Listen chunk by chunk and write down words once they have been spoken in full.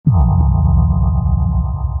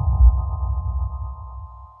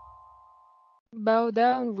Bow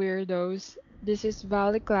down, weirdos. This is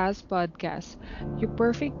Valley Class Podcast, your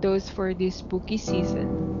perfect dose for this spooky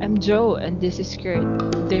season. I'm Joe, and this is Kurt,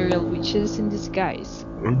 the real witches in disguise.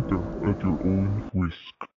 Enter at your own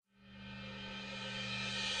risk.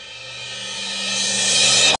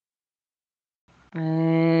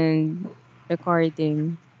 And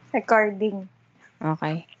recording. Recording.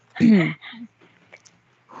 Okay.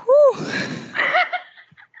 Whew.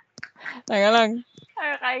 Teka lang.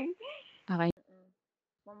 Okay. Okay.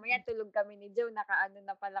 Mamaya tulog kami ni Joe, nakaano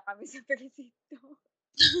na pala kami sa presinto.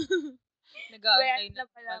 Nag-aantay na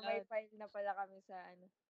pala, may file na pala kami sa ano.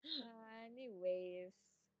 Anyways,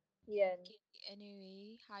 yan. Okay,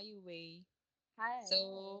 anyway, highway. Hi. So,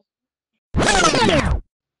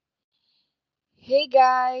 hey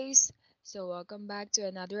guys! So, welcome back to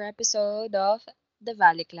another episode of the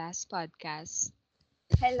Valley Class Podcast.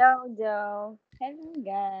 Hello, Joe. Hello,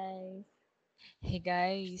 guys. Hey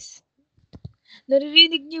guys!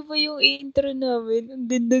 Naririnig niyo ba yung intro namin? Ang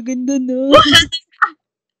ganda-ganda na.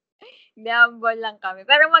 Humble lang kami.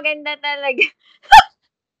 Pero maganda talaga.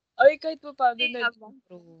 Ay, kahit pa paano Hey,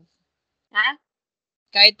 nag-improve. Ha?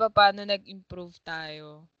 Kahit pa paano nag-improve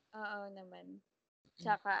tayo. Oo naman.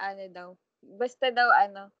 Tsaka ano daw. Basta daw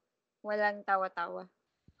walang tawa-tawa.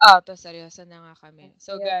 To seryoso na nga kami.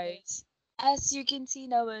 So Seryoso. guys, as you can see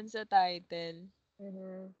naman sa title,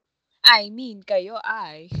 Mhm. I mean, kayo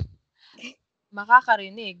ay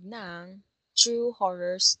makakarinig ng true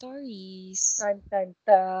horror stories. Tan, tan,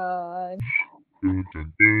 tan. Dun, dun,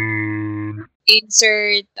 dun.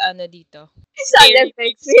 Insert, dito. Sound Scary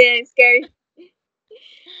effects. music. Yes, scary.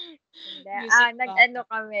 Music Nag-ano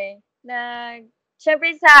kami.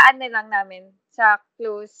 Syempre sa lang namin, sa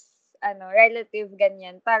close, relative,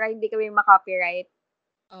 ganyan, para hindi kami makopyright.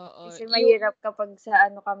 Oo. Kasi mahirap kapag sa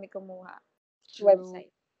kami kumuha. True.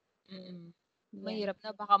 Website. Mm-mm. Yan. Mahirap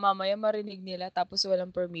na baka mamaya marinig nila tapos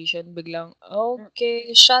walang permission. Biglang, okay,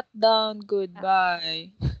 shut down, goodbye.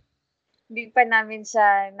 Hindi pa namin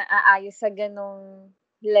siya naaayos sa ganong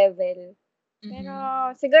level. Pero,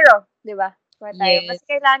 siguro, di ba? Kuha tayo. Yes. Mas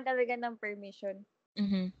kailangan talaga ng permission.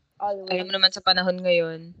 Mhm. Always. Alam mo naman sa panahon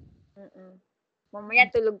ngayon. Mamaya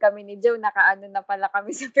tulog kami ni Joe, nakaano na pala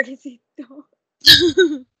kami sa presinto.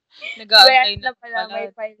 Nag-aantay na pala, may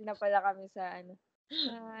pala. file na pala kami sa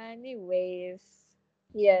anyways,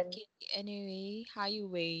 yan. Okay, anyway,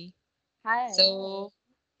 highway. Hi. So,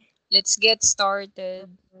 let's get started.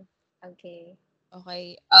 Okay.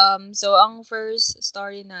 Okay. So ang first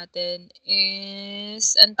story natin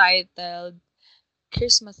is entitled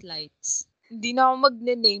Christmas Lights. Hindi na ako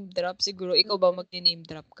magne-name drop. Siguro ikaw ba magne-name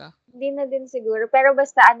drop ka? Hindi na din siguro, pero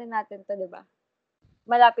basta natin to, 'di ba?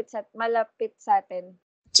 Malapit sa atin.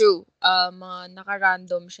 True. Mga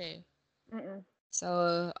naka-random siya eh. So,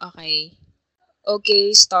 okay.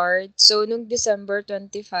 Okay, start. So, nung December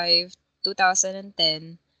 25,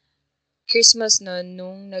 2010, Christmas nun,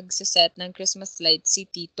 nung nagsiset ng Christmas lights si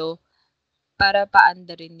Tito para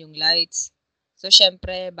paanda rin yung lights. So,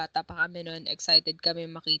 syempre, bata pa kami nun, excited kami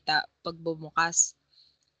makita pag bumukas.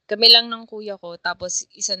 Kami lang ng kuya ko, tapos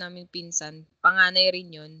isa naming pinsan, panganay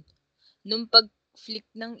rin yun. Nung pag-flick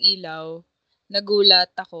ng ilaw,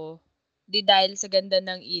 nagulat ako, di dahil sa ganda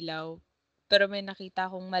ng ilaw, pero may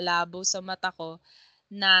nakita akong malabo sa mata ko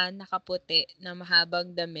na nakaputi na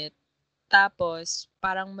mahabang damit. Tapos,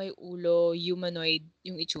 parang may ulo, humanoid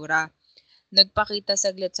yung itsura. Nagpakita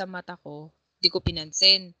saglit sa mata ko, di ko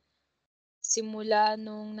pinansin. Simula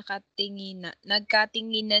nung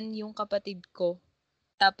nagkatinginan yung kapatid ko,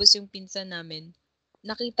 tapos yung pinsan namin,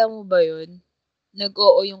 nakita mo ba yun?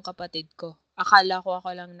 Nag-oo yung kapatid ko. Akala ko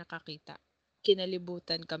ako lang nakakita.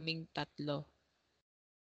 Kinalibutan kaming tatlo.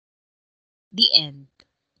 The end.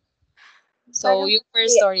 So, Parang yung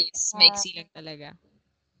first story is maiksi lang talaga.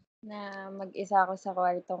 na mag-isa ako sa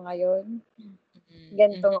kwarto ngayon. Mhm.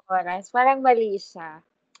 Gantong oras. Parang mali siya.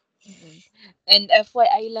 And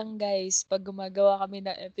FYI lang guys, pag gumagawa kami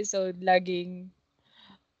ng episode, laging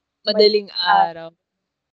madaling araw.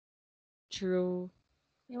 True.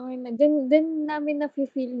 Yung, dun namin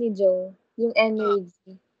na-feel ni Joe, yung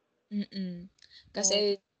energy.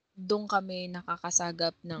 Kasi doon kami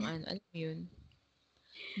nakakasagap ng alam mo yun,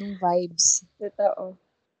 nung vibes. Totoo.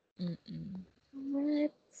 Mm-mm.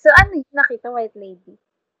 So, yung nakita, White Lady?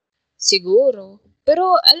 Siguro.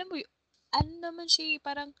 Pero, alam mo, ano naman siya,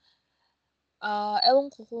 parang, ewan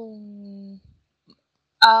ko kung,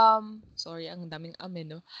 sorry, ang daming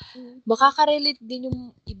no? Makaka-relate din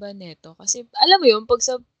yung iba neto. Kasi, alam mo yun, pag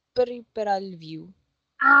sa peripheral view,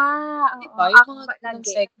 oo. diba, yung mga ganang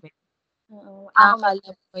segment, nakakala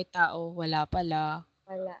mo may tao, wala pala.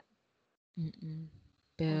 Wala.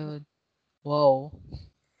 Pero, wow.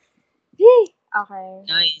 Hey! Okay.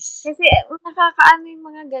 Nice. Kasi nakakaano yung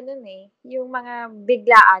mga ganun eh. Yung mga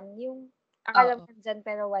biglaan. Yung akala mo Oo. nandyan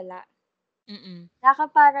pero wala. Mm.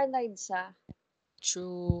 Nakaka-paranoid siya.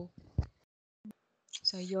 True.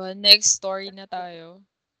 So, yun. Next story na tayo.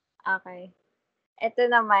 Okay. Ito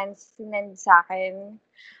naman, sinend sa akin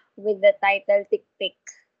with the title Tik-Tik.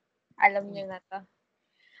 Alam niyo Uy. na to.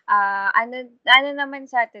 Ano naman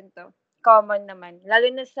sa atin to? Common naman. Lalo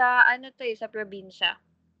na sa, sa probinsya.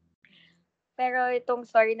 Pero itong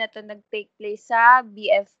story na to nag-take place sa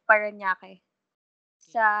BF Parañaque.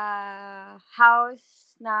 Sa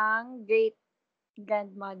house ng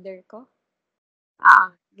great-grandmother ko.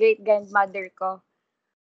 Great-grandmother ko.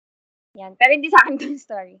 Yan. Pero hindi sa akin itong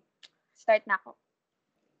story. Start na ako.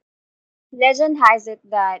 Legend has it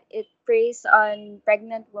that it preys on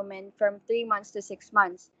pregnant women from 3 months to 6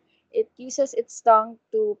 months. It uses its tongue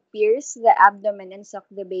to pierce the abdomen and suck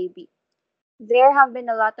the baby. There have been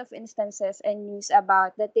a lot of instances and news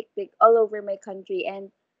about the tik-tik all over my country,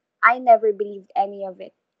 and I never believed any of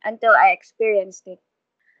it until I experienced it.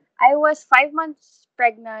 I was 5 months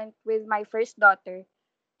pregnant with my first daughter,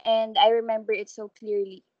 and I remember it so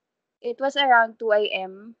clearly. It was around 2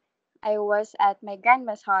 a.m. I was at my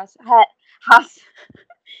grandma's house,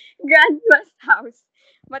 grandma's house.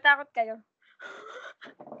 Matakot kayo.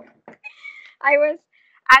 I was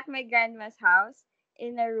at my grandma's house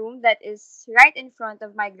in a room that is right in front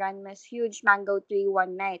of my grandma's huge mango tree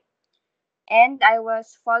one night. And I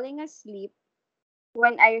was falling asleep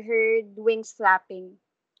when I heard wings flapping.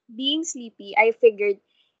 Being sleepy, I figured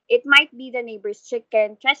it might be the neighbor's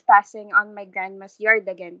chicken trespassing on my grandma's yard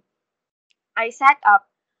again. I sat up,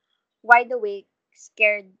 wide awake,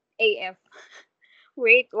 scared AF.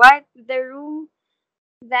 Wait, what? The room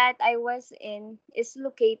that I was in is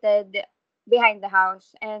located behind the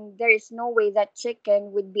house, and there is no way that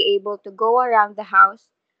chicken would be able to go around the house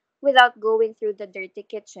without going through the dirty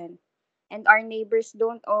kitchen. And our neighbors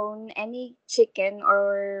don't own any chicken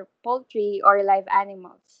or poultry or live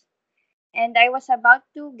animals. And I was about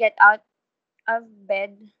to get out of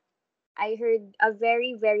bed. I heard a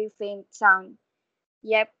very, very faint sound.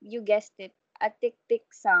 Yep, you guessed it, a tick tick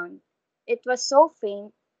sound. It was so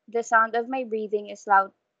faint, the sound of my breathing is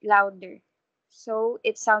louder. So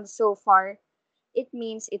it sounds so far. It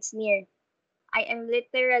means it's near. I am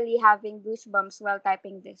literally having goosebumps while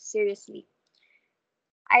typing this, seriously.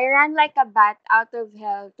 I ran like a bat out of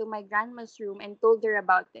hell to my grandma's room and told her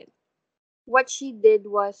about it. What she did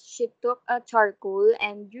was she took a charcoal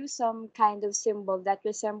and drew some kind of symbol that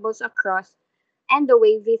resembles a cross and a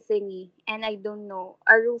wavy thingy, and I don't know,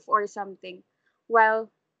 a roof or something, while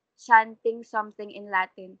chanting something in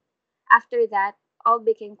Latin. After that, all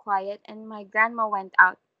became quiet and my grandma went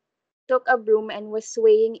out, took a broom and was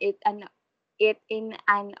swaying it in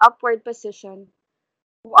an upward position,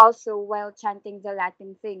 also while chanting the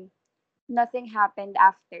Latin thing. Nothing happened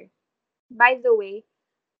after. By the way,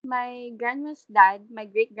 my grandma's dad, my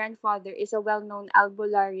great grandfather, is a well known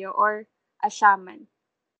albulario or a shaman.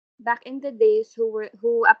 Back in the days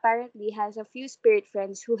who apparently has a few spirit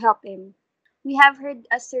friends who help him. We have heard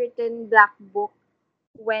a certain black book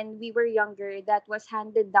when we were younger that was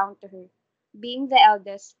handed down to her, being the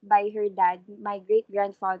eldest by her dad, my great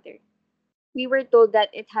grandfather. We were told that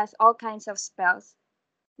it has all kinds of spells.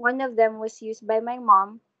 One of them was used by my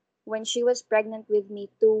mom when she was pregnant with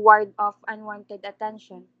me to ward off unwanted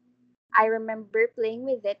attention. I remember playing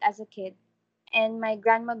with it as a kid, and my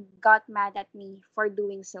grandma got mad at me for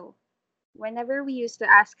doing so. Whenever we used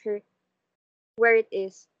to ask her where it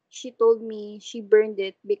is, she told me she burned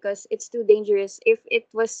it because it's too dangerous if it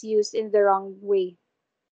was used in the wrong way.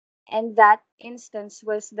 And that instance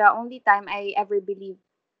was the only time I ever believed.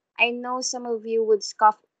 I know some of you would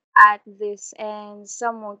scoff at this and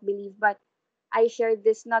some won't believe, but I shared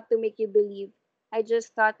this not to make you believe. I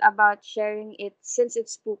just thought about sharing it since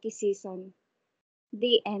it's spooky season.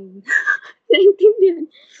 The end.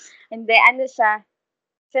 Naintindihan? Hindi, ano siya,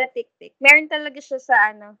 sa Tiktik. Meron talaga siya sa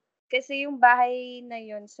kasi yung bahay na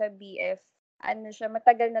yun sa BF,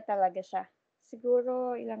 matagal na talaga siya.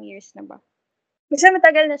 Siguro ilang years na ba? Basta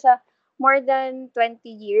matagal na siya. More than 20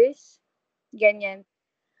 years. Ganyan.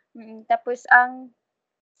 Tapos ang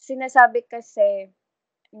sinasabi kasi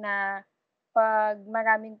na 'pag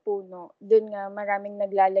maraming puno, dun nga maraming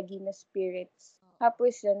naglalagi na spirits.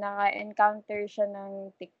 Tapos yun, naka-encounter siya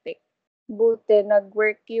ng tiktik. Buti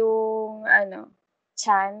nag-work yung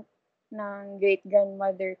chant ng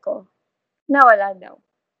great-grandmother ko. Nawala daw.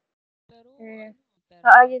 Pero, Eh, pero,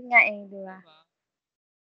 oo, yun nga eh, di ba? diba?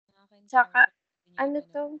 Tsaka, Nakaka-encounter din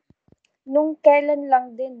yung to, nung kailan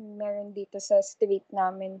lang din meron dito sa street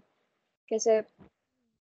namin. Kasi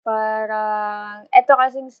Parang eto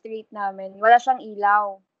kasing street namin, wala siyang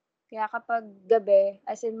ilaw. Kaya kapag gabi,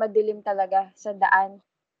 as in madilim talaga sa daan.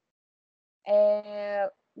 Eh,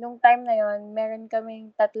 nung time na yon meron kaming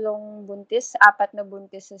 4 na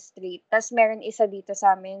buntis sa street, ta's meron isa dito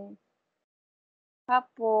sa'min.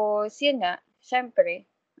 Tapos yun nga, siyempre,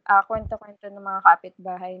 kuwento-kuwento ng mga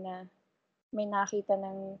kapitbahay na may nakita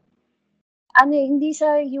ng ano, hindi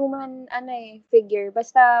siya human figure,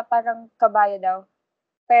 basta parang kabayo daw,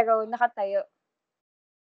 pero nakatayo.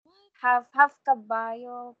 Half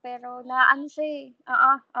kabayo, pero naano siya,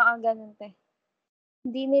 oo, gano'n 'te.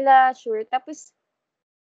 Hindi nila sure, tapos,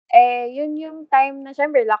 yun yung time na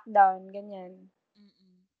siyempre lockdown, ganyan.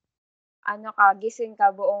 Mm. Gising ka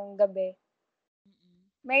buong gabi. Mm.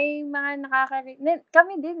 May mga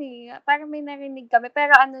kami din, parang may narinig kami,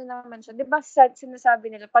 pero ano naman siya, 'di ba sinasabi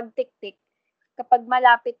nila 'pag tik-tik, kapag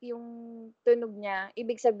malapit yung tunog niya,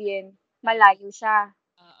 ibig sabihin malayo siya.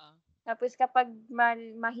 Oo. Tapos kapag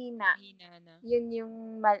mahina, Mahina na. yun yung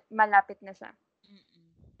malapit na siya. Mm.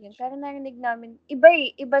 Yun, pero narinig namin,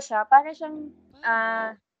 iba siya, para siyang,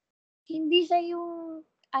 Paano? hindi siya yung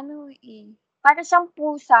para siyang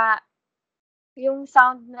pusa, yung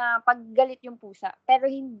sound na 'pag galit yung pusa, pero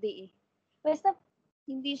hindi, eh. Basta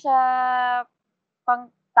hindi siya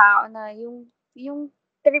pang-tao na yung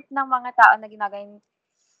trip ng mga tao na ginagawa yung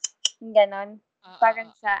gano'n, parang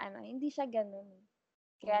Oo. sa hindi siya gano'n.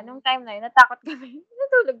 Kaya nung Oh. time na yun natakot kami,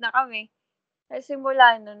 natulog na kami. Tapos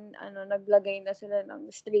simula nun naglagay na sila ng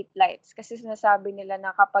street lights, kasi sinasabi nila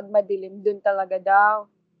na kapag madilim dun talaga daw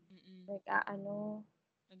Mm.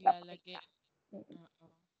 Naglalagay. papakita. Oo.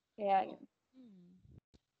 Kaya Oh. yun.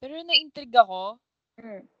 Pero na-intrigue ako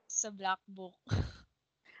Hmm. sa Black Book.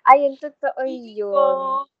 Ayun, totoo Feeling ko,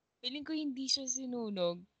 yun. feeling ko hindi siya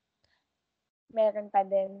sinunog. Meron pa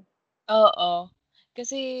din. Oo.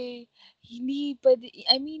 Kasi hindi puwede,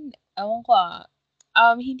 I mean, ewan ko,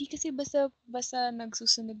 hindi kasi basta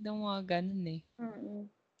nagsusunog ng mga gano'n, eh. Mm.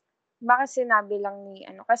 Baka sinabi lang ni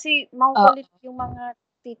kasi Oo. makukulit yung mga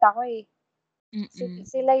tita ko, eh. Mm.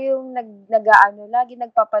 Sila yung nag-aano, lagi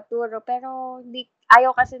nagpapaturo, pero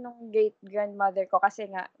ayaw kasi nung great-grandmother ko, kasi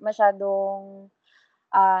nga masyadong,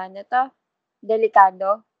 ano 'to,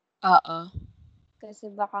 delikado. Oo. Kasi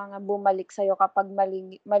baka nga bumalik sa'yo kapag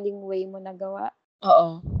maling way mo nagawa,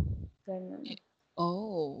 Oo. gano'n.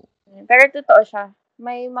 Oh. Pero totoo siya.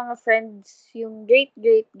 May mga friends yung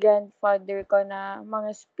great-great-grandfather ko na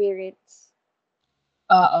mga spirits.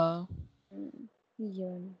 Oo.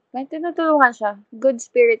 Yun. May tinutulungan siya, good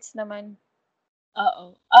spirits naman.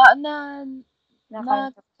 Oo.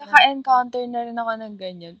 Nakausap na. Nakaka-encounter na rin ako ng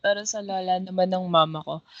ganyan, pero sa lola naman ng mama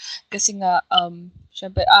ko. Kasi nga,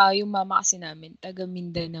 siyempre, yung mama kasi namin taga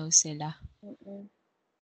Mindanao sila. Mm.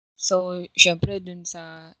 So, siyempre dun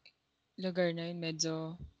sa lugar na yun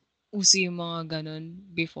medyo uso yung mga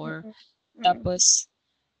gano'n before. Mm. Mm. Tapos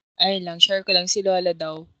ayun lang, share ko lang, si lola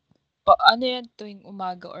daw, ano yan, tuwing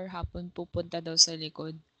umaga or hapon pupunta daw sa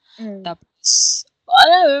likod. Hmm. Tapos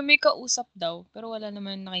alam mo yun, may kausap daw, pero wala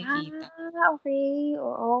naman nakikita. Okey,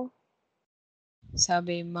 oo.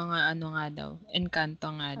 Sabi mga ano nga daw,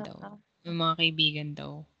 engkanto nga daw, Oo. yung mga kaibigan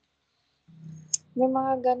daw. May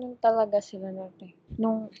mga gano'n talaga sila no'n,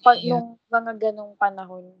 Yeah. nung mga gano'ng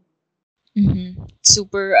panahon.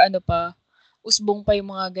 Super ano pa, usbong pa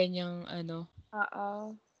yung mga ganyang ano,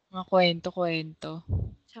 Oo. mga kuwento-kuwento.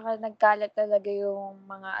 Tsaka nagkalat talaga yung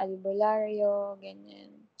mga albularyo,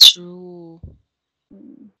 ganyan. True.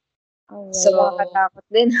 Mm. So, Nakakatakot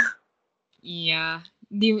din. yeah,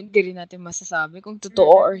 hindi rin natin masasabi kung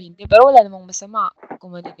totoo or hindi, pero wala namang masama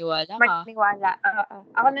kung maniniwala ka. Magtiwala, oo.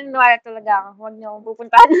 Ako naniniwala talaga ako, huwag niyo akong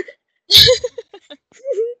pupuntahan.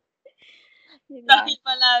 Yun lang. Dahil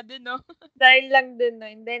pala din 'no? Dahil lang dun 'no,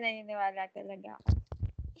 hindi, naniniwala talaga ako.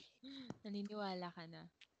 Naniniwala ka na?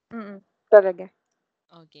 Talaga.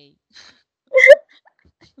 Okay.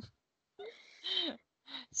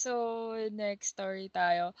 So, next story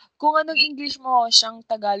tayo. Kung anong English mo, siyang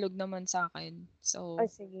Tagalog naman sa'kin. So,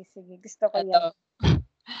 Sige, sige, gusto ko 'yan. eto.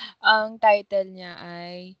 Ang title niya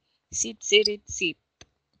ay Sitsiritsit.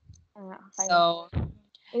 Okey. So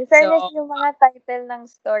In so, fairness, yung mga title ng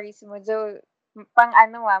stories mo, pang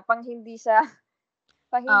pang hindi siya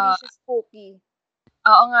ah, spooky.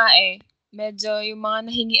 oo nga, eh. Medyo yung mga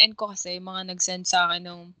nahingian ko kasi, yung mga nag-send sa'kin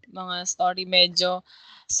ng mga story, medyo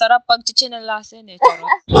sarap pagtsi-chinalasin, eh,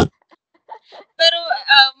 charot. Pero,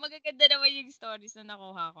 magaganda naman yung stories na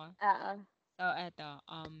nakuha ko. Oo. So, eto,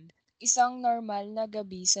 isang normal na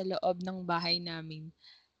gabi sa loob ng bahay namin.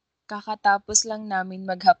 Kakatapos lang namin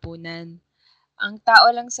maghapunan. Ang tao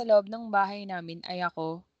lang sa loob ng bahay namin ay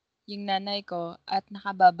ako, yung nanay ko, at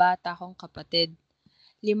nakababata kong kapatid.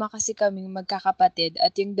 5 kasi kaming magkakapatid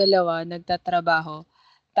at yung 2 nagtatrabaho.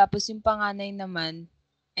 Tapos yung panganay naman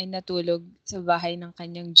ay natulog sa bahay ng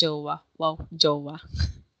kanyang jowa. Wow, jowa.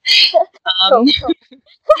 Um,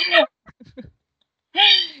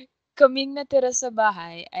 kaming natira sa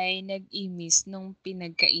bahay ay nag-imis nung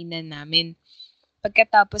pinagkainan namin.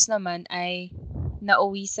 Pagkatapos naman ay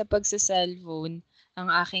nauwi sa pagsa-cellphone ang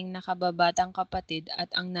aking nakababatang kapatid at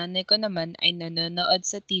ang nanay ko naman ay nanonood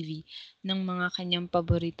sa TV ng mga kanyang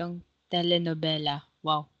paboritong telenovela.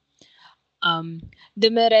 Wow.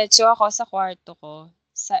 Dumiretso ako sa kwarto ko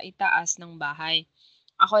sa itaas ng bahay.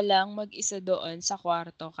 Ako lang mag-isa doon sa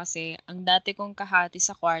kwarto kasi ang dati kong kahati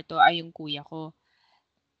sa kwarto ay yung kuya ko.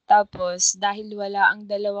 Tapos dahil wala ang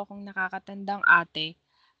 2 kong nakakatandang ate,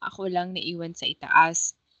 ako lang naiwan sa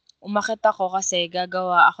itaas. Umakyat ako kasi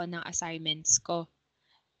gagawa ako ng assignments ko.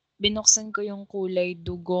 Binuksan ko yung kulay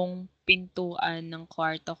dugong pintuan ng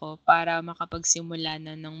kwarto ko para makapagsimula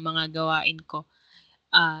na ng mga gawain ko.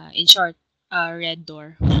 In short, red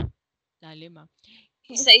door. Lalim.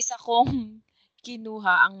 Isa-isa kong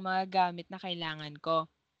kinuha ang mga gamit na kailangan ko.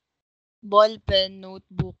 Ballpen,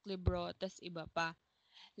 notebook, libro, tas iba pa.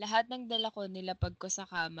 Lahat ng dala ko nilapag ko sa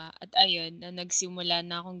kama at ayun na nagsimula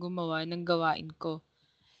na akong gumawa ng gawain ko.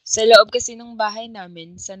 Sa loob kasi ng bahay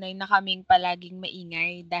namin, sanay na kaming palaging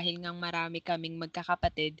maingay dahil ngang marami kaming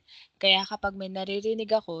magkakapatid, kaya kapag may naririnig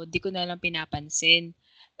ako, di ko na lang pinapansin.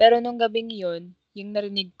 Pero nung gabing yun, yung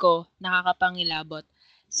narinig ko, nakakapangilabot.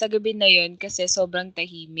 Sa gabi na yun kasi sobrang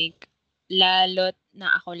tahimik, lalot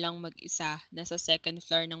na ako lang mag-isa, nasa second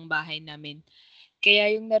floor ng bahay namin.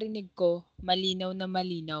 Kaya yung narinig ko, malinaw na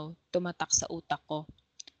malinaw, tumatak sa utak ko.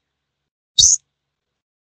 Psst!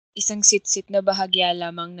 Isang sitsit na bahagya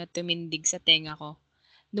lamang na tumindig sa tenga ko.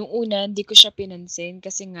 Nung una, hindi ko siya pinansin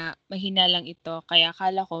kasi nga mahina lang ito kaya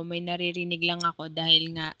akala ko may naririnig lang ako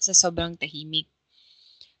dahil nga sa sobrang tahimik.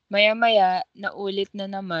 Maya-maya, naulit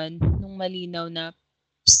na naman nung malinaw na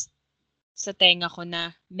psst sa tenga ko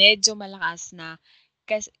na medyo malakas na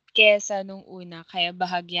kesa nung una kaya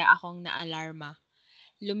bahagya akong naalarma.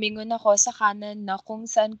 Lumingon ako sa kanan na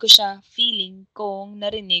kung saan ko siya feeling kong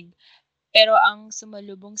narinig pero ang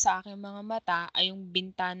sumalubong sa aking mga mata ay yung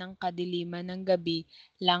bintanang kadiliman ng gabi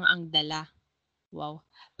lang ang dala. Wow.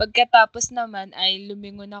 Pagkatapos naman ay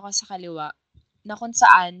lumingon ako sa kaliwa na kung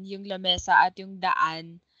saan yung lamesa at yung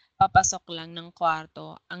daan papasok lang ng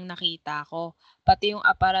kwarto ang nakita ko, pati yung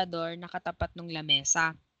aparador nakatapat ng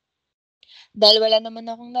lamesa. Dahil wala naman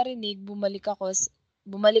akong narinig, bumalik ako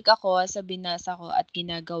sa binasa ko at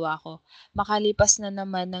ginagawa ko. Makalipas na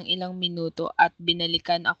naman ng ilang minuto at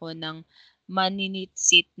binalikan ako ng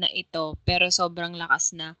maninitsit na ito pero sobrang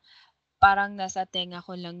lakas na. Parang nasa tenga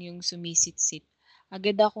ko lang yung sumisitsit.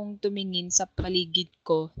 Agad akong tumingin sa paligid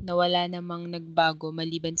ko na wala namang nagbago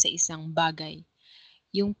maliban sa isang bagay.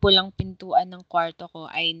 Yung pulang pintuan ng kwarto ko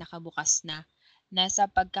ay nakabukas na.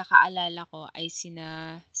 Nasa pagkakaalala ko ay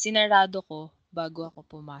sinarado ko bago ako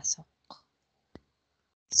pumasok.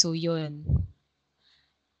 So, yun.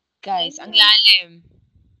 Guys, ang lalim.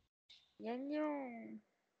 Yan yung...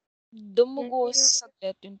 Dumugos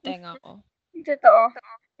saglit yung tenga ko. Totoo.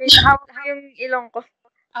 Wait, hawak ko yung ilong ko.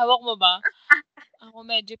 Hawak mo ba? Ako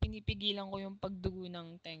medyo pinipigilan ko yung pagdugo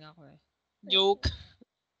ng tenga ko eh. Joke.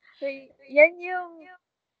 Wait, yan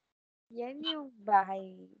yung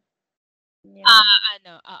bahay niya.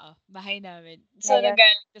 Oo. Bahay namin. So,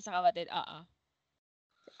 nagalit ko sa kapatid. Oo.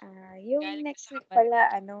 Yung galing next week pala,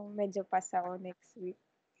 medyo pass ako next week.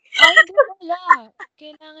 Hindi wala.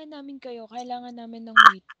 Kailangan namin kayo. Kailangan namin ng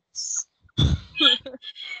witness.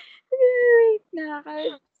 Wait,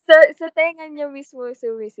 sa tenga niya mismo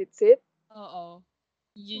sumisitsit? Oo.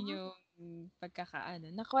 Yun yung pagkakaano.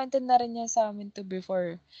 Nakwento na rin niya sa amin to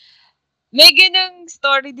before. May ganang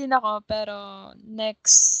story din ako, pero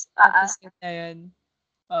next episode na yun.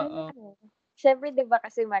 Oo. Siyempre, di ba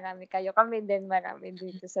kasi marami kayo. Kami din marami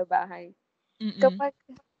dito sa bahay. Kapag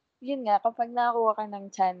nakakuha ka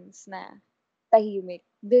ng chance na tahimik,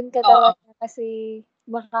 dun ka talaga kasi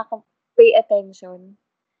makaka-pay attention.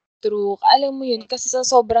 True. Alam mo yun, kasi sa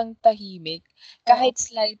sobrang tahimik, kahit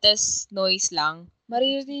slightest noise lang,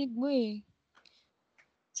 maririnig mo eh.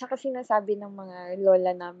 Tsaka sinasabi ng mga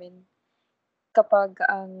lola namin, kapag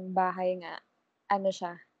ang bahay nga,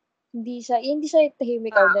 hindi siya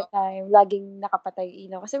tahimik all the time, laging nakapatay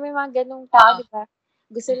ilaw. Kasi may mga ganong tao, di ba?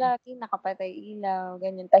 Gusto lagi nakapatay ilaw,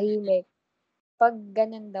 ganyan, tahimik. Pag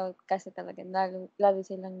ganyan daw, kasi talaga, lalo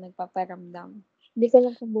silang nagpaparamdam. Hindi ko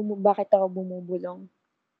alam kung bakit ako bumubulong.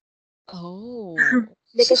 Oh.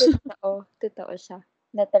 Hindi kasi totoo siya.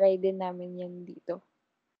 Na-try din namin yan dito.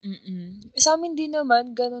 Sa amin din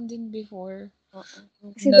naman, ganon din before. Oo.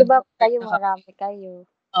 Kasi di ba Nag-work kayo na kami. marami kayo.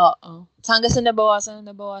 Oo. Hanggang sa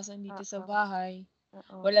nabawasan dito sa Oo. bahay.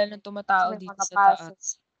 Oo. Wala nang Kasi tumatao may dito mga sa pasok. taas.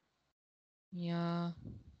 Yeah.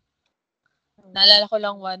 Mm. Naalala ko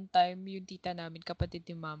lang one time, yung tita namin, kapatid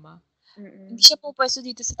ni mama. Hindi siya pupwesto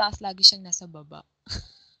dito sa taas, lagi siyang nasa baba.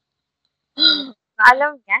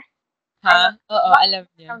 Alam niya? Ha? Oo, Bakit alam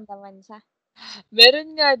niya. naramdaman siya? Meron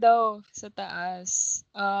nga daw sa taas.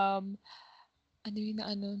 Ano yun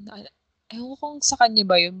ewan ko kung sa kanya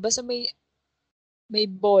ba yun. Basta may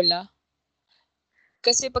bola.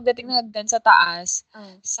 Kasi pagdating ng hagdan sa taas,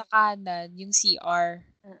 sa kanan, yung CR.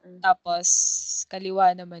 Tapos,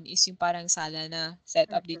 kaliwa naman is yung parang sala na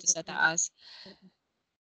set up dito sa taas.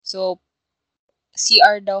 So,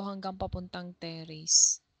 CR daw hanggang papuntang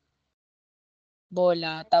terrace.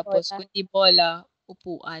 Bola. Tapos, Bola. kung di bola,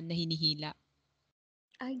 upuan na hinihila.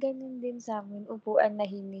 Ay, ganun din sa amin. Upuan na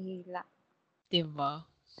hinihila. Diba?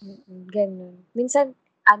 Ganun. Minsan,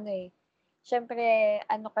 syempre,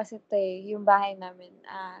 kasi to yung bahay namin,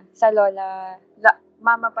 sa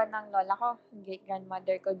mama pa ng lola ko, great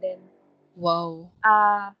grandmother ko din. Wow.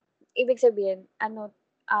 Ibig sabihin,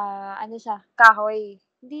 siya, kahoy.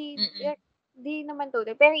 Hindi naman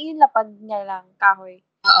tuloy, pero yung lapad niya lang, kahoy.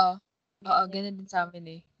 Oo. Oo, Ganyan. ganun din sa amin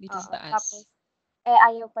eh. Dito sa taas. Tapos,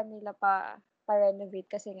 ayaw pa nila pa-renovate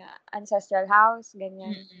kasi nga, ancestral house,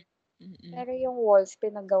 ganyan. Pero yung walls,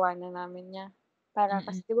 pinagawa na namin niya. Para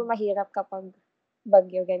kasi, di ba mahirap kapag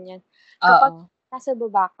bagyo, ganyan. Kapag nasa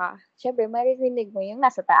baba ka, syempre, maririnig mo yung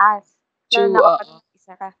nasa taas. Lalo True, na kapag oo.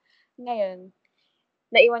 isa ka. Ngayon,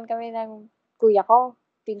 naiwan kami ng kuya ko,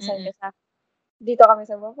 pinsan ko sa, dito kami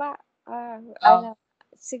sa baba.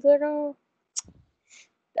 Siguro,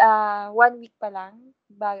 1 week pa lang,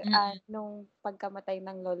 nung pagkamatay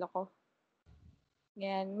ng lolo ko.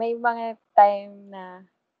 Yan, may mga time na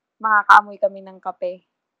makakaamoy kami ng kape.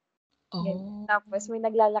 Oh. Tapos may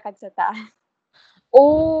naglalakad sa taas.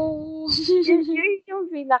 Oh! Yun yung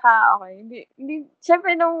hindi,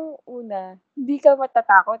 syempre nung una, hindi ka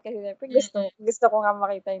matatakot kasi syempre gusto ko nga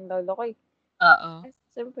makita yung lolo ko eh. Oo.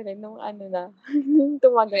 Syempre nung nung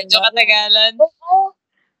tumagal Medyo na. katagalan. Oo,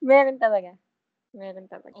 meron talaga.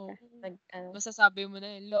 Oh. Nag. Masasabi mo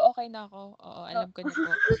na yun, okay na ako. Oo, alam ko na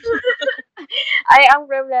po. Ay,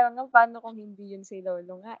 ang problema nga, paano kung hindi yun si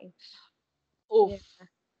lolo nga eh. Oof. Yun na.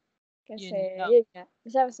 Kasi, Yun lang. yun nga.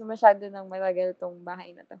 Masyado nang matagal tong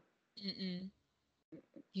bahay na to.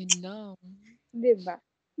 Yun lang. Diba?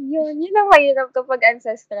 Yun ang mahirap kapag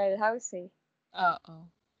ancestral house eh.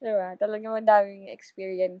 Oo. Diba? Talagang madaming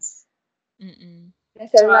experience.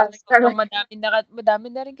 Tsaka madami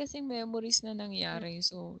na rin kasing memories na nangyari.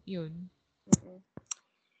 So, yun.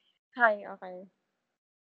 Hi, okay.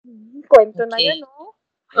 Kwento na yun, oh.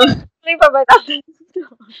 Tuloy pa ba natin?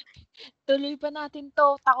 Tuloy pa natin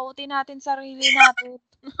to. Takutin natin sarili natin.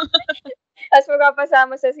 Tapos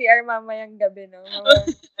magpapasama sa CR mamayang gabi, no?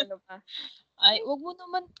 Ano pa? Ay, wag mo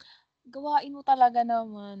naman. Gawain mo talaga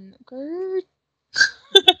naman. Kurt.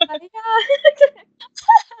 Halika!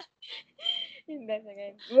 Hindi, sige.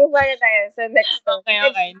 Move on na tayo sa next story.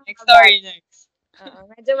 Okay. Next story next.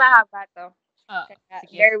 Medyo mahaba to. Kaya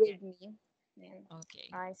Sige. bear with me. Okay.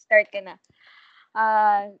 Start ka na.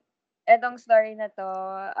 Etong story na to,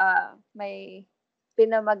 may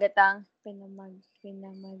pinamagatang, ano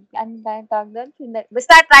ba yung tawag doon?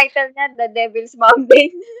 Basta title niya, The Devil's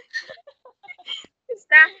Mountain.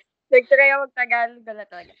 Basta, nag-try ako mag-Tagalog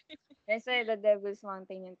talaga. Kasi The Devil's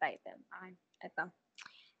Mountain yung title. Okay, eto.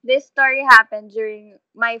 This story happened during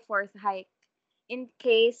my 4th hike. In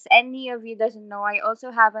case any of you doesn't know, I also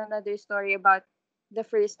have another story about the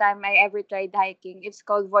first time I ever tried hiking. It's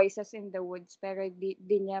called Voices in the Woods. Pero di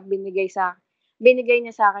niya binigay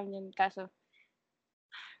niya sa akin yun. Kaso,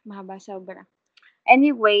 mahaba sobra.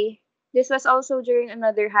 Anyway, this was also during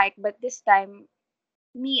another hike. But this time,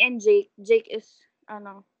 me and Jake is,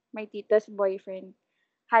 my tita's boyfriend,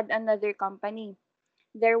 had another company.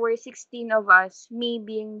 There were 16 of us, me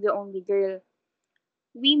being the only girl.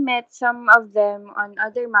 We met some of them on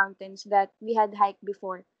other mountains that we had hiked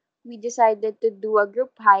before. We decided to do a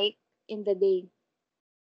group hike in the day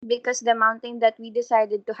because the mountain that we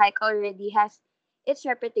decided to hike already has its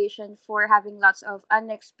reputation for having lots of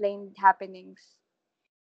unexplained happenings.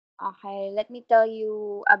 Okay, let me tell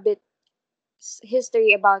you a bit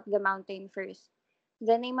history about the mountain first.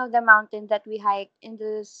 The name of the mountain that we hiked in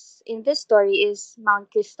this story is Mount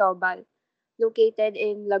Cristobal, located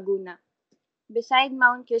in Laguna. Beside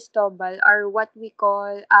Mount Cristobal are what we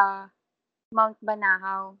call Mount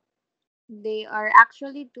Banahaw. They are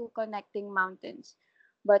actually two connecting mountains,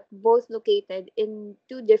 but both located in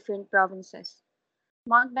two different provinces.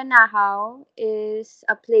 Mount Banahaw is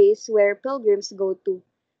a place where pilgrims go to,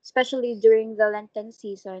 especially during the Lenten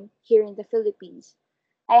season here in the Philippines.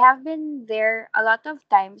 I have been there a lot of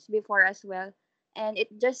times before as well, and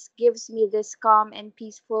it just gives me this calm and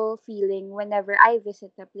peaceful feeling whenever I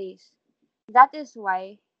visit the place. That is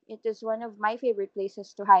why it is one of my favorite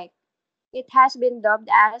places to hike. It has been dubbed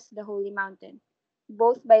as the Holy Mountain,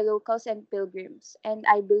 both by locals and pilgrims, and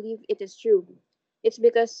I believe it is true. It's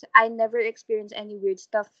because I never experienced any weird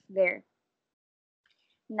stuff there.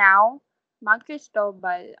 Now, Mount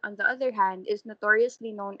Cristobal, on the other hand, is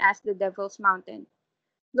notoriously known as the Devil's Mountain.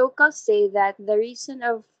 Locals say that the reason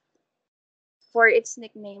of for its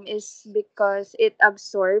nickname is because it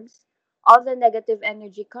absorbs all the negative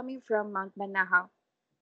energy coming from Mount Banahaw,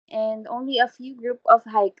 and only a few group of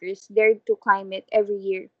hikers dared to climb it every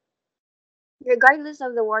year. Regardless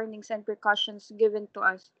of the warnings and precautions given to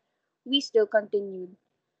us, we still continued.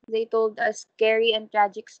 They told us scary and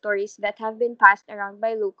tragic stories that have been passed around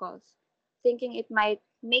by locals, thinking it might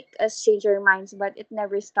make us change our minds, but it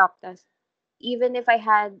never stopped us. Even if I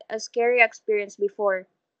had a scary experience before,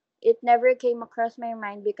 it never came across my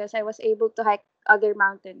mind because I was able to hike other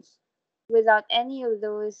mountains without any of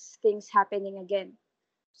those things happening again.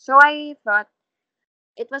 So I thought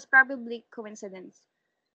it was probably coincidence.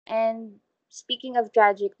 And speaking of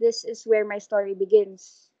tragic, this is where my story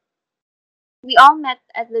begins. We all met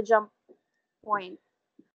at the jump point,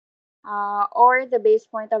 or the base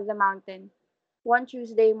point of the mountain, one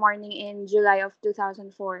Tuesday morning in July of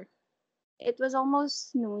 2004. It was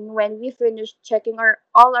almost noon when we finished checking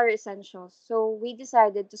all our essentials, so we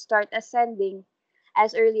decided to start ascending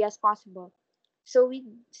as early as possible. So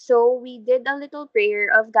we did a little prayer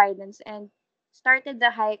of guidance and started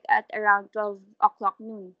the hike at around 12 o'clock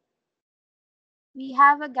noon. We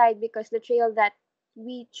have a guide because the trail that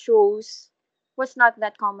we chose was not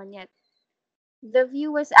that common yet. The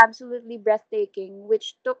view was absolutely breathtaking,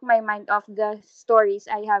 which took my mind off the stories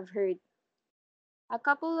I have heard. A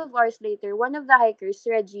couple of hours later, one of the hikers,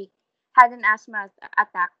 Reggie, had an asthma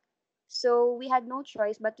attack, so we had no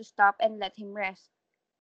choice but to stop and let him rest.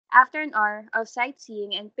 After an hour of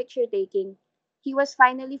sightseeing and picture taking, he was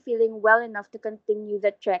finally feeling well enough to continue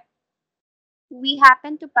the trek. We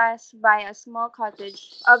happened to pass by a small cottage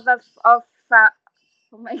oh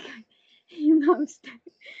my god, you hamster.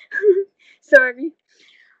 Sorry.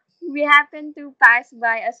 We happened to pass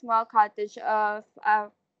by a small cottage of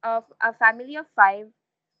a family of five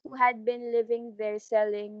who had been living there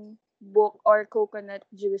selling book or coconut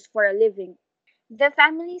juice for a living. The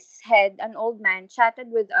family's head, an old man, chatted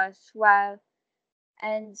with us while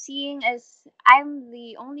and seeing as I'm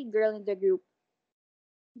the only girl in the group,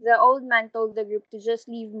 the old man told the group to just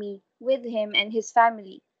leave me with him and his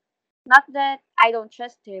family. Not that I don't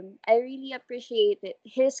trust him. I really appreciate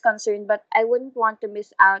his concern, but I wouldn't want to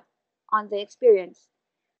miss out on the experience.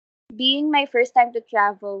 Being my first time to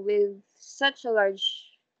travel with such a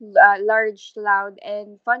large, loud,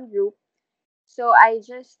 and fun group, so I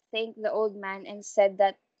just thanked the old man and said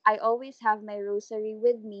that I always have my rosary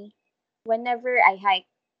with me whenever I hike.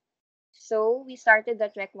 So we started the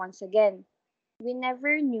trek once again. We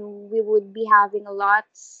never knew we would be having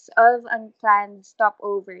lots of unplanned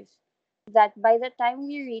stopovers. That by the time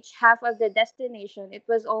we reached half of the destination, it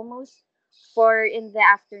was almost 4 in the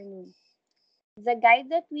afternoon. The guide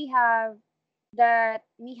that we have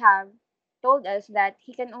told us that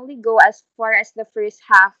he can only go as far as the first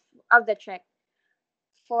half of the trek,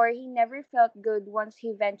 for he never felt good once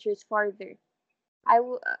he ventures farther.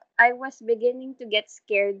 I was beginning to get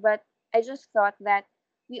scared, but I just thought that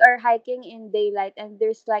we are hiking in daylight and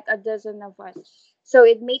there's like a dozen of us. So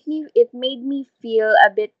it made me feel a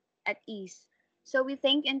bit at ease. So we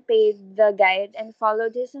thanked and paid the guide and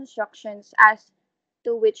followed his instructions as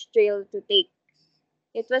to which trail to take.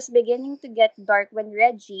 It was beginning to get dark when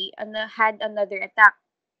Reggie had another attack.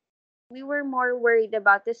 We were more worried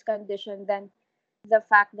about his condition than the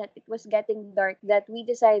fact that it was getting dark that we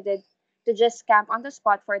decided to just camp on the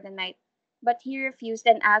spot for the night. But he refused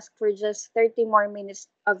and asked for just 30 more minutes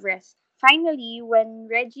of rest. Finally, when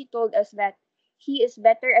Reggie told us that he is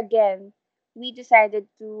better again, we decided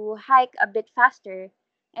to hike a bit faster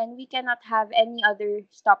and we cannot have any other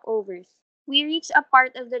stopovers. We reached a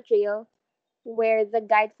part of the trail where the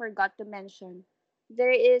guide forgot to mention.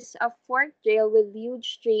 There is a forked trail with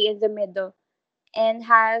huge tree in the middle and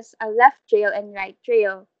has a left trail and right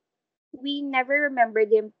trail. We never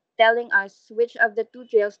remembered him telling us which of the two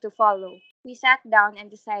trails to follow. We sat down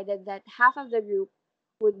and decided that half of the group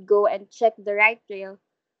would go and check the right trail,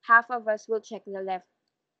 half of us will check the left.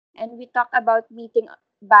 And we talked about meeting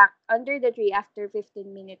back under the tree after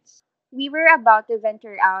 15 minutes. We were about to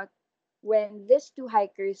venture out when these two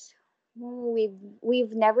hikers, who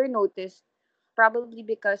we've never noticed, probably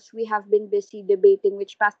because we have been busy debating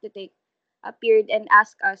which path to take, appeared and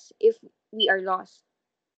asked us if we are lost.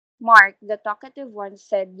 Mark, the talkative one,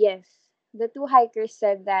 said yes. The two hikers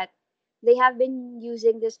said that they have been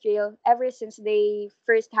using this trail ever since they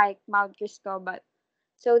first hiked Mount Cristobal,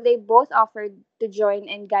 so they both offered to join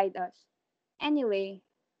and guide us. Anyway,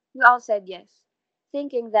 we all said yes,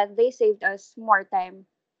 thinking that they saved us more time.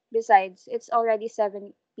 Besides, it's already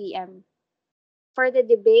 7 p.m. For the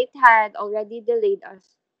debate had already delayed us,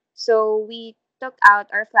 so we took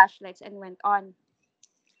out our flashlights and went on.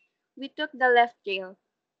 We took the left trail.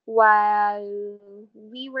 While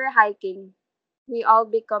we were hiking, we all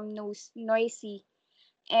become noisy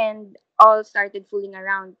and all started fooling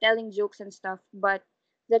around, telling jokes and stuff, but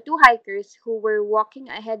the two hikers who were walking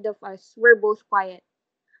ahead of us were both quiet.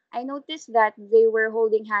 I noticed that they were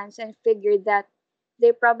holding hands and figured that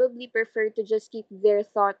they probably prefer to just keep their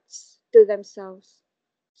thoughts to themselves.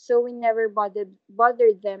 So we never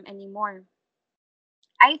bothered them anymore.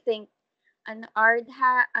 I think an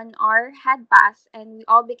hour had passed and we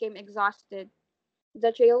all became exhausted.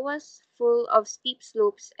 The trail was full of steep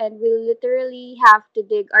slopes and we literally have to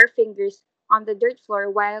dig our fingers on the dirt floor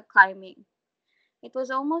while climbing. It was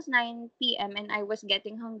almost 9 p.m. and I was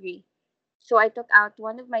getting hungry. So I took out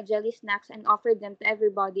one of my jelly snacks and offered them to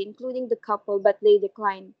everybody, including the couple, but they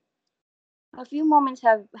declined. A few moments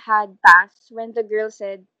have had passed when the girl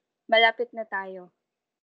said, "Malapit na tayo."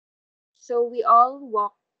 So we all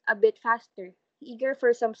walked a bit faster, eager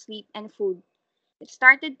for some sleep and food. It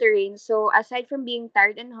started to rain, so aside from being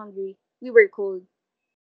tired and hungry, we were cold.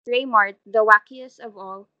 Raymart, the wackiest of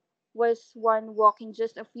all, was one walking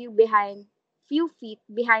just few feet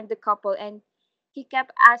behind the couple, and he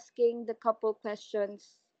kept asking the couple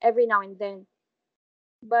questions every now and then.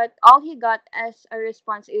 But all he got as a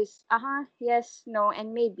response is, uh-huh, yes, no,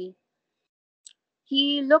 and maybe.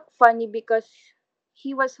 He looked funny because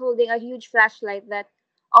he was holding a huge flashlight that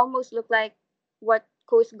almost looked like what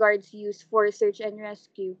Coast Guards use for search and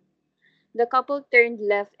rescue. The couple turned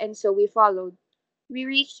left and so we followed. We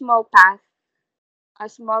reached a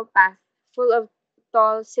small path full of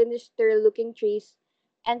tall, sinister looking trees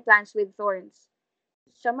and plants with thorns.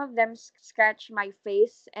 Some of them scratched my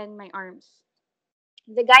face and my arms.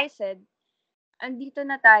 The guy said, "Andito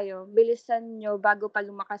na tayo, bilisan nyo bago pa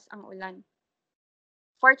lumakas ang ulan."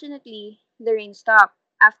 Fortunately, the rain stopped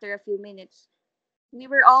after a few minutes. We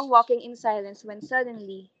were all walking in silence when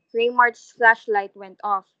suddenly Raymart's flashlight went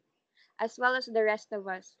off, as well as the rest of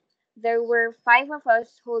us. There were five of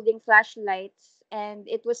us holding flashlights, and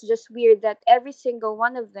it was just weird that every single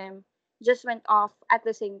one of them just went off at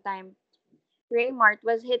the same time. Raymart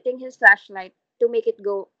was hitting his flashlight to make it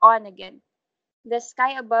go on again. The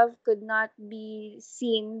sky above could not be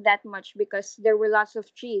seen that much because there were lots of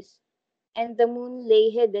trees, and the moon lay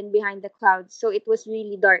hidden behind the clouds, so it was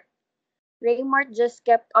really dark. Raymart just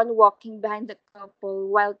kept on walking behind the couple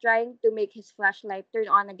while trying to make his flashlight turn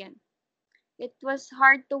on again. It was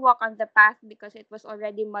hard to walk on the path because it was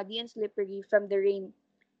already muddy and slippery from the rain.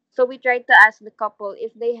 So we tried to ask the couple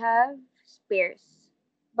if they have spares.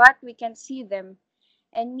 But we can't see them,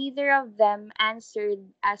 and neither of them answered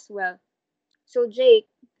as well. So Jake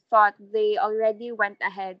thought they already went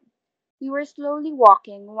ahead. We were slowly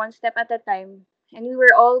walking, one step at a time, and we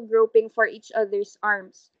were all groping for each other's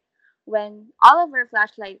arms. When all of our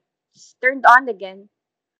flashlights turned on again,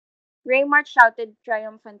 Raymart shouted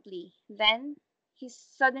triumphantly. Then, he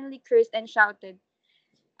suddenly cursed and shouted,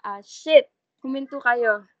 "Shit! Huminto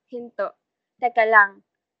kayo! Hinto! Teka lang."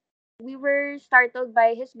 We were startled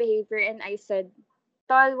by his behavior and I said,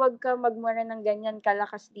 "Tol, wag ka magmura ng ganyan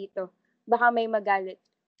kalakas dito. Baka may magalit."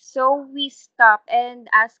 So we stopped and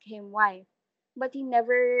asked him why, but he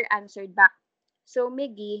never answered back. So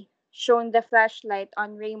Miggy shone the flashlight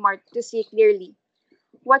on Raymart to see clearly.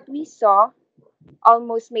 What we saw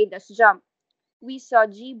almost made us jump. We saw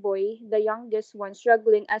G-Boy, the youngest one,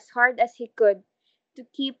 struggling as hard as he could to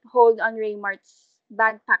keep hold on Raymart's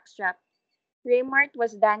backpack strap. Raymart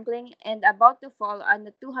was dangling and about to fall on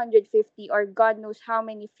a 250 or God knows how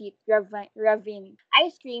many feet ravine. I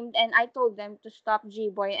screamed and I told them to stop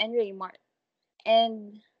G-Boy and Raymart.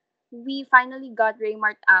 And we finally got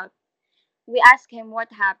Raymart out. We asked him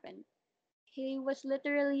what happened. He was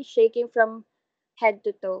literally shaking from head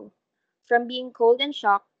to toe, from being cold and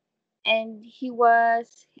shocked, and he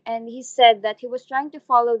said that he was trying to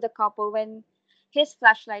follow the couple when his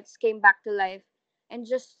flashlights came back to life and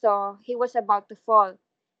just saw he was about to fall.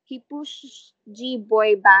 He pushed G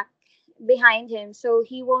Boy back behind him so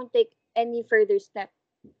he won't take any further step.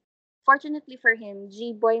 Fortunately for him,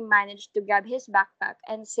 G-Boy managed to grab his backpack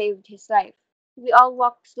and saved his life. We all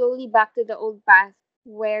walked slowly back to the old path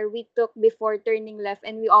where we took before turning left,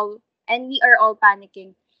 and we are all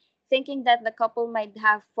panicking, thinking that the couple might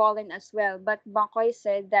have fallen as well. But Bangkoy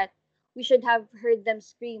said that we should have heard them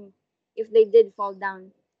scream if they did fall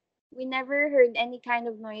down. We never heard any kind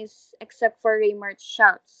of noise except for Raymart's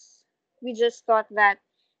shouts. We just thought that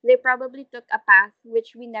they probably took a path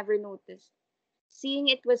which we never noticed. Seeing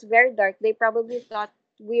it was very dark, they probably thought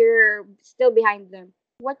we're still behind them.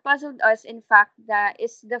 What puzzled us, in fact,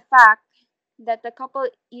 is the fact that the couple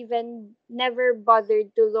even never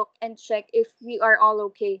bothered to look and check if we are all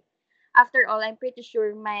okay. After all, I'm pretty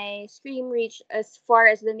sure my scream reached as far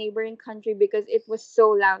as the neighboring country because it was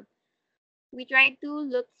so loud. We tried to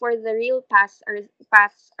look for the real paths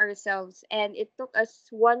ourselves, and it took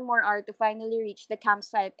us one more hour to finally reach the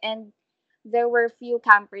campsite, and there were few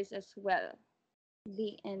campers as well.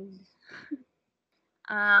 The end.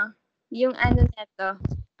 Ah, yung ano neto,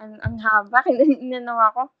 ang haba, inano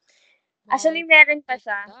ako. Actually, Wow, meron pa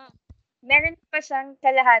siya. ganda. Meron pa siyang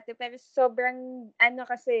kalahati, pero sobrang ano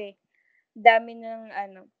kasi, dami ng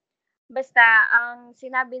ano. Basta, ang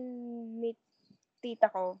sinabi ni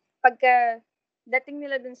tita ko, pagka dating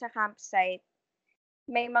nila dun sa campsite,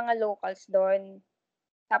 may mga locals doon.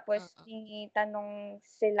 Tapos, Oo. tanong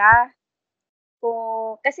sila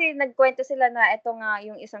kasi nagkwento sila na eto nga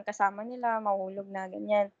yung isang kasama nila, mahulog na,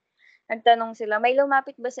 ganyan. Nagtanong sila, "May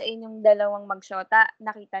lumapit ba sa inyong dalawang magsyota?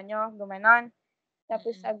 Nakita nyo?" Gumanon.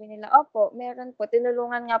 Tapos Mm. sabi nila, "Opo, meron po.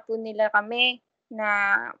 Tinulungan nga po nila kami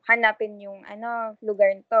na hanapin yung lugar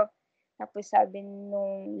nito." Tapos sabi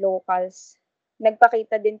nung locals,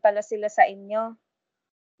 "Nagpakita din pala sila sa inyo."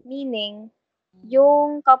 Meaning,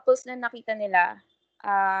 yung couples na nakita nila,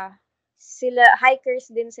 sila hikers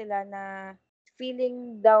din sila na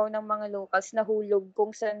feeling daw ng mga locals nahulog kung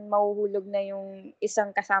saan mahuhulog na yung isang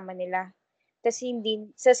kasama nila. Tas hindi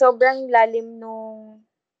sa sobrang lalim nung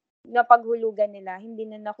napaghulugan nila, hindi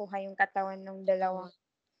na nakuha yung katawan nung Oh, dalawang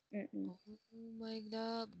mm. oh my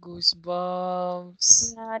God,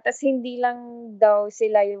 goosebumps. Tas hindi lang daw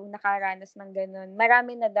sila yung nakaranas ng gano'n,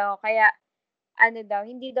 marami na daw kaya ano daw,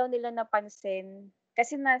 hindi daw nila napansin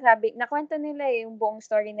kasi nakwento nila, yung buong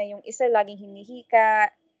story na yung isa laging hinihika,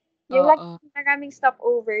 yung Oo, laging maraming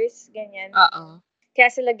stopovers, ganyan. oo. Kaya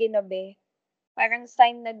sila ginabi. Parang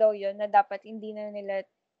sign na daw yun na dapat hindi na nila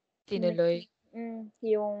Tinuloy.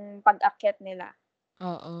 yung pag-akyat nila.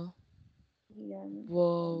 Oo. Yun.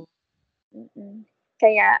 Wow.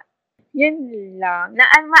 Kaya, yun lang.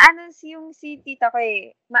 Maano yung si tita ko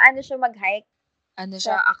maano siya mag-hike. Ano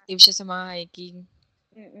Sa, siya, active siya sa mga hiking.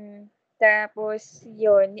 Tapos,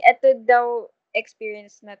 yun. Ito daw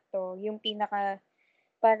experience na to, yung pinaka,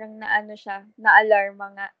 parang naano siya,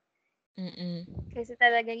 na-alarma nga. Mm. Kasi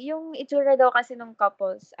talaga, yung itsura daw kasi ng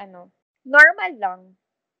couples, normal lang.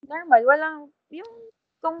 Normal, walang, yung,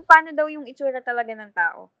 kung paano daw yung itsura talaga ng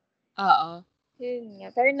tao. Oo. Yun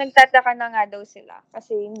nga. Pero nagtataka na nga daw sila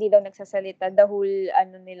kasi hindi daw nagsasalita the whole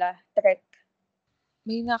nila trek.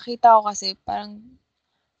 May nakita ko kasi parang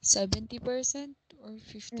 70% or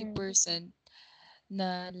 50%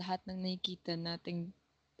 na lahat ng nakikita nating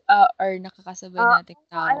or nakakasabay nating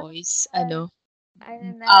tao is na,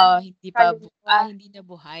 hindi kaluluwa. hindi na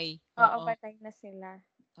buhay. Oo, Oo. patay na sila.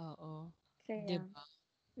 Oo. Kaya, 'Di ba?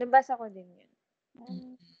 nabasa ko din yun.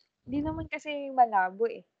 Mm. Hindi naman kasi malabo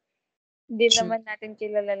Hindi True. naman natin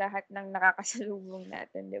kilala lahat ng nakakasalubong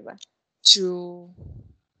natin, di ba? True.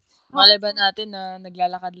 Malay ba natin na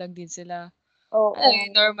naglalakad lang din sila. Oo.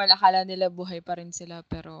 Normal akala nila buhay pa rin sila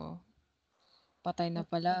pero patay na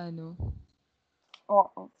pala ano.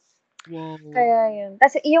 Oo. Wow. Kaya yun.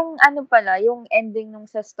 Kasi yung pala, yung ending nung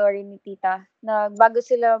sa story ni tita, na bago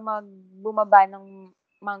sila bumaba ng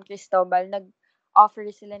Mount Cristobal, nag-offer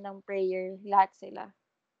sila ng prayer, lahat sila.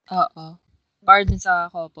 Oo. Para din sa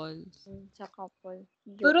couple. Sa couple.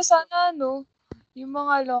 Pero sana yung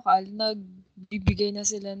mga lokal, nagbibigay na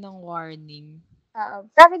sila ng warning.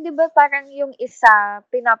 Pero di ba parang yung isa,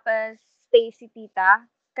 pinapa-stay si tita?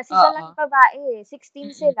 Kasi siya lang babae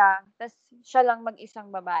 16 sila, tas siya lang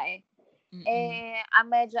mag-isang babae.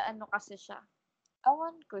 Medyo kasi siya.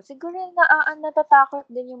 Awan ko, siguro natatakot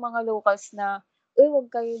din yung mga locals na, uy, wag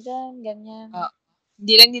kayo dyan, ganyan.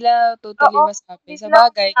 Hindi lang nila totally masabi. Sa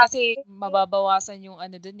bagay, kasi mababawasan yung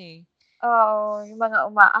dun Oo, yung mga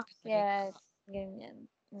umaakyat, ganyan.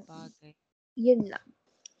 Bagay. Yun lang.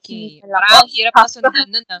 Okay. Parang hirap na sundan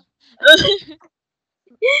nun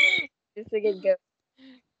Sige, go.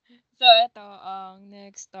 So, ito, ang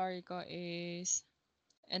next story ko is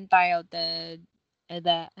entitled,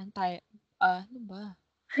 ano ba?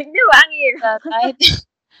 Di ba, ang hirap?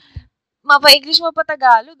 Mapa-English,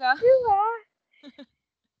 mapa-Tagalog, ah. Diba?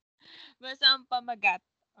 Basta ang pamagat.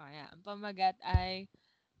 Ang pamagat ay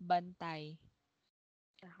bantay.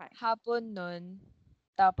 Okay. Hapon nun,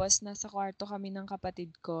 tapos nasa kwarto kami ng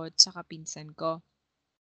kapatid ko at saka pinsan ko.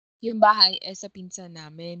 Yung bahay sa pinsan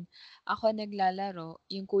namin. Ako naglalaro,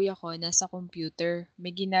 yung kuya ko nasa computer,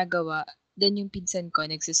 may ginagawa, then yung pinsan ko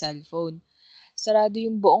nagsa-cellphone. Sarado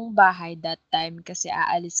yung buong bahay that time kasi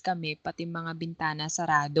aalis kami, pati mga bintana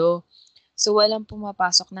sarado. So walang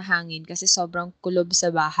pumapasok na hangin kasi sobrang kulob sa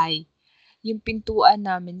bahay. Yung pintuan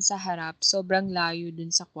namin sa harap, sobrang layo dun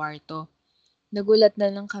sa kwarto. Nagulat na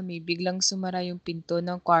lang kami, biglang sumara yung pinto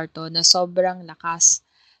ng kwarto na sobrang lakas.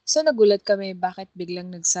 So nagulat kami bakit biglang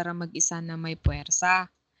nagsara mag-isa na may puwersa.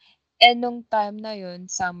 Nung time na yon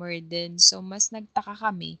summer din, so mas nagtaka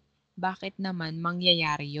kami bakit naman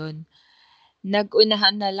mangyayari yon.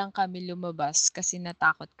 Nagunahan na lang kami lumabas kasi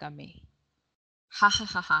natakot kami. Ha ha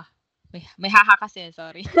ha ha. May haha kasi,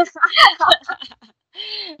 sorry.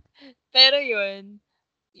 Pero yun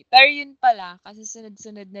pala, kasi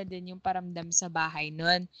sunod-sunod na din yung paramdam sa bahay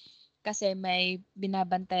nun. Kasi may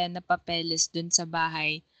binabantayan na papeles dun sa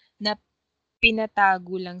bahay na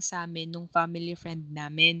pinatago lang sa amin nung family friend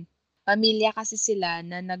namin. Pamilya kasi sila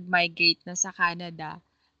na nag-migrate na sa Canada,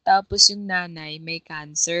 tapos yung nanay may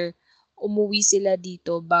cancer. Umuwi sila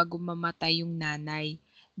dito bago mamatay yung nanay.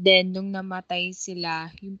 Then, nung namatay sila,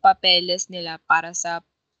 yung papeles nila para sa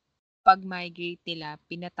pag-migrate nila,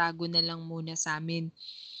 pinatago na lang muna sa amin.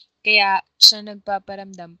 Kaya siya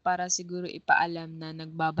nagpaparamdam para siguro ipaalam na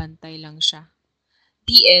nagbabantay lang siya.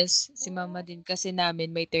 PS, si mama din kasi namin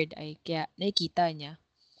may third eye, kaya nakikita niya.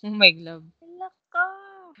 Oh my love. Alak ka.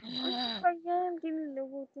 Ano ba yan?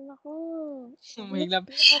 Kinalabutan ako. Oh my love.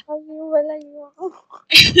 Nakakaliwalayo ako.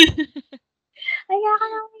 Kaya ka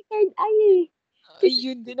lang may third eye eh.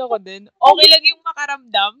 Ayun din ako din. Okay lang yung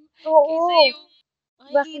makaramdam. Kaysa Oo. yung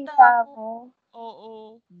makikita Bakita mo. mo. Oo.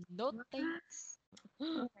 No thanks.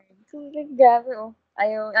 Sulit, grabe oh.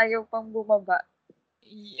 Ayaw pang bumaba.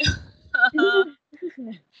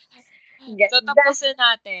 So, tapusin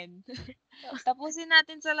natin. Tapusin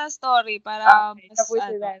natin sa last story para Okay, mas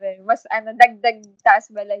tapusin natin. Mas dagdag taas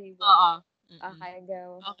balahibo. Oo. Okay,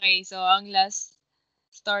 go. Okay, so ang last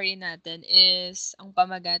story natin is, ang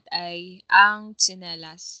pamagat ay ang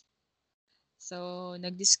tsinelas. So,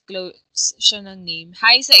 nag-disclose siya ng name.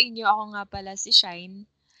 Hi sa inyo, ako nga pala si Shine.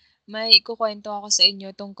 May ikukwento ako sa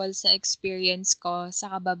inyo tungkol sa experience ko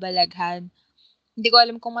sa kababalaghan. Hindi ko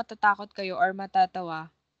alam kung matatakot kayo or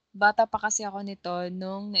matatawa. Bata pa kasi ako nito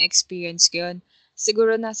nung na-experience ko yun.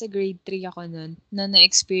 Siguro nasa grade 3 ako nun na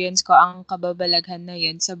na-experience ko ang kababalaghan na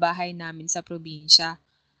yun sa bahay namin sa probinsya.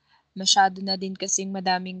 Masyado na din kasing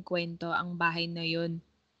madaming kwento ang bahay na yun.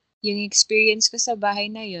 Yung experience ko sa bahay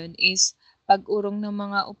na yun is pag-urong ng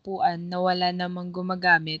mga upuan na wala namang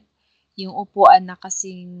gumagamit, yung upuan na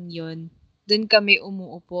kasing yun, dun kami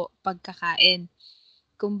umuupo pagkakain.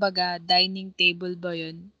 Kumbaga, dining table ba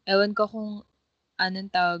yun? Ewan ko kung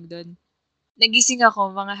anong tawag dun. Nagising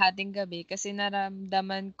ako mga hating gabi kasi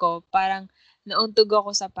naramdaman ko parang nauntog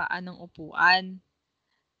ako sa paa ng upuan.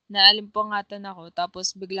 Naalimpungatan ako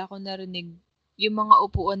tapos bigla ko narinig yung mga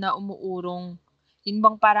upuan na umuurong. Yun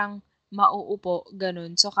bang parang mauupo,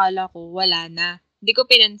 ganun. So, kala ko wala na. Hindi ko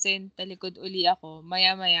pinansin, talikod uli ako.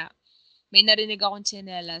 Maya-maya, may narinig akong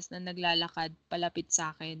tsinelas na naglalakad palapit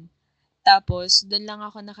sa akin. Tapos, doon lang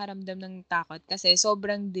ako nakaramdam ng takot kasi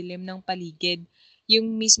sobrang dilim ng paligid.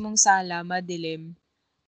 Yung mismong sala, madilim.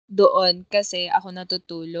 Doon kasi ako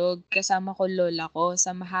natutulog. Kasama ko lola ko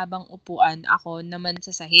sa mahabang upuan, ako naman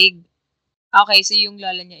sa sahig. Okay, so yung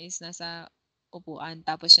lola niya is nasa upuan,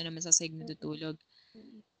 tapos siya naman sa sahig natutulog.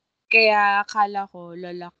 Kaya akala ko,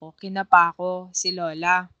 lola ko, kinapa ko si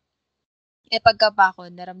lola. Pagkapa ko,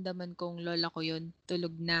 naramdaman kong lola ko yun,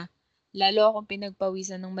 tulog na. Lalo akong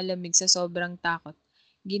pinagpawisan ng malamig sa sobrang takot.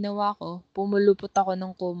 Ginawa ko, pumulupot ako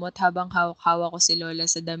ng kumot habang hawak-hawak ko si lola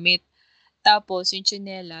sa damit. Tapos, yung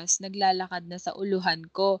tsinelas, naglalakad na sa uluhan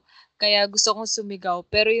ko. Kaya gusto kong sumigaw,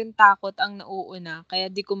 pero yung takot ang nauuna, kaya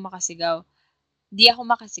di ko makasigaw. Di ako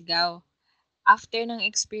makasigaw. After ng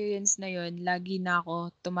experience na yon, lagi na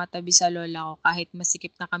ako tumatabi sa lola ko kahit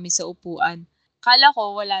masikip na kami sa upuan. Kala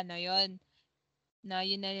ko wala na yon, na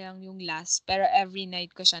yun na lang yung last. Pero every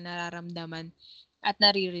night ko siya nararamdaman at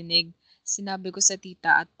naririnig. Sinabi ko sa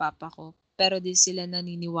tita at papa ko, pero di sila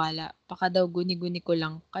naniniwala. Baka daw guni-guni ko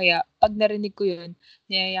lang. Kaya pag narinig ko yun,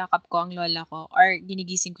 niyayakap ko ang lola ko or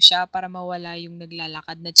ginigising ko siya para mawala yung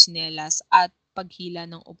naglalakad na tsinelas at paghila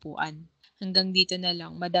ng upuan. Hanggang dito na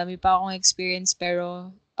lang. Madami pa akong experience pero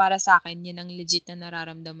para sa akin, yun ang legit na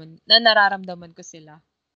nararamdaman ko sila.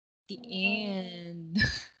 The end.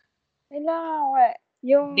 Ay, Kailangan ko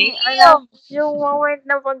yung, Damn! yung moment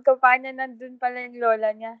na pagkapanya, nandun pala yung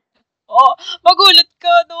lola niya. Oh, magulat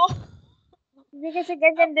ka, no? Hindi kasi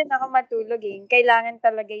ganyan din ako matulog eh. Kailangan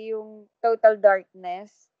talaga yung total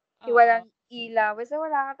darkness. Yung walang ilaw. Basta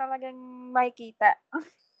wala ka talagang makikita.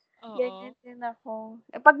 Ganyan din ako.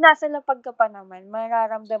 Pag nasa lapag ka pa naman,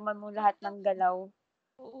 mararamdaman mo lahat ng galaw.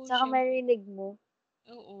 Oo, Saka syempre. marinig mo.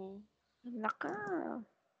 Oo. Laka.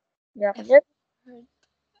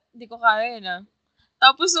 Hindi ko kaya yun, ah.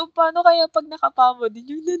 Tapos, paano kaya pag nakapamo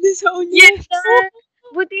din yung nandun sa Yes unyes?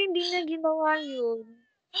 Buti hindi niya ginawa yun.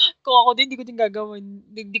 Kung ako din, hindi ko din gagawin.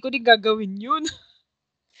 Hindi ko din gagawin yun.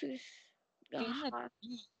 Sus. Cannot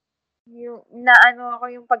be. Yung, naano ako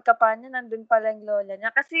yung pagkapanya, nandun pala yung lola niya.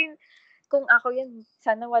 Kasi, kung ako yun,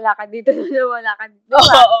 sana wala ka dito, wala ka dito. Diba?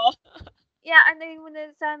 Oo. Yeah, ano yung muna,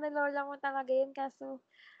 sana lola mo talaga yun. Kaso,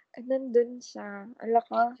 nandun siya. Ala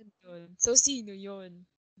ka. So, sino yun?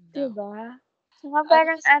 Diba? Saka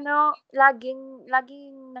parang laging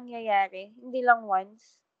nangyayari. Hindi lang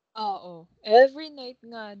once. Oo. Every night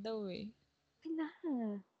nga daw eh.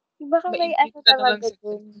 Kailangan. Baka may Maigip ka na lang talaga sa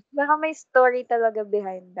dun. Baka may story talaga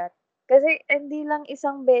behind that. Kasi hindi lang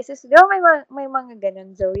isang beses. Di ba may mga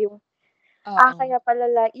ganun, Zoe? Yung, kaya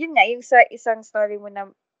pala, yun nga, yung sa isang story mo na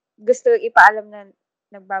gusto ipaalam na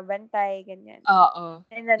nagbabantay, ganyan. Oo.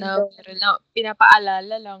 Na meron lang,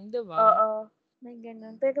 pinapaalala lang, di ba? Oo. May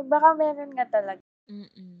ganun. Pero baka meron nga talaga.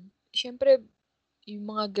 Siyempre, yung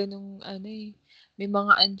mga ganung, may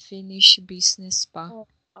mga unfinished business pa.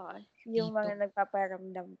 Yung mga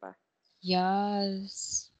nagpaparamdam pa.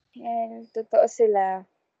 Yes. Yan, totoo sila.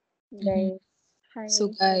 Guys. So,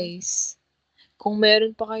 guys, kung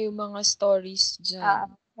meron pa kayong mga stories dyan,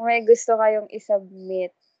 kung may gusto kayong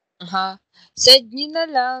isubmit, send nyo na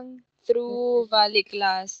lang through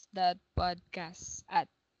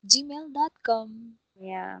valleyclass.podcast@gmail.com.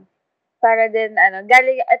 Yeah. Para din,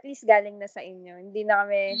 at least galing na sa inyo. Hindi na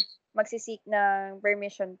kami magsisik ng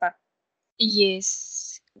permission pa.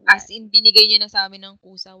 Yes. As in, binigay niya na sa amin ng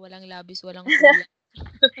kusa. Walang labis, walang kulang.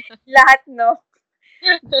 Lahat, no?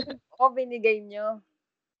 O binigay nyo.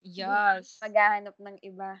 Yes. Maghahanap ng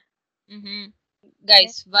iba.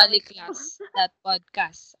 Guys,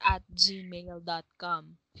 valleyclass.podcast@gmail.com.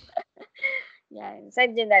 Yan.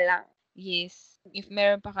 Send nyo na lang. Yes. If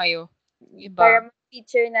meron pa kayo. Iba. Para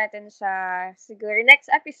ma-feature natin sa siguro next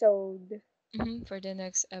episode. For the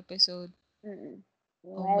next episode.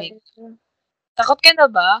 Oh my God. Takot ka na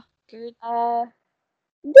ba, Kurt?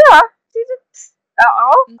 Hindi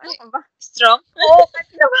Oo? Ano ba? Strong? Oo,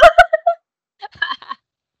 kasi ba?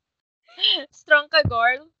 Strong ka,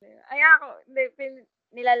 girl? Ay, ako,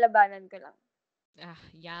 nilalabanan ko lang.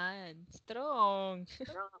 Yan. Strong.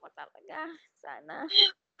 Strong ako talaga. Sana.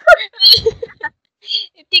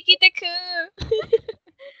 Tiki-taka.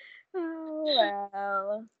 Oh,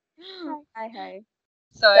 well. Hi.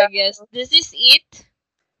 So, I guess this is it.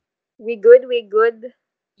 We good?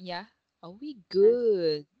 Yeah. We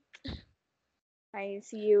good. I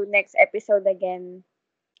see you next episode again,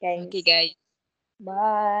 guys. Okay, guys.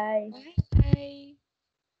 Bye. Bye.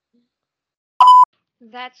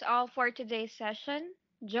 That's all for today's session.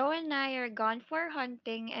 Joe and I are gone for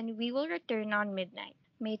hunting and we will return on midnight.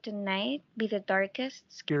 May tonight be the darkest,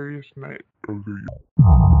 Scariest night of the year.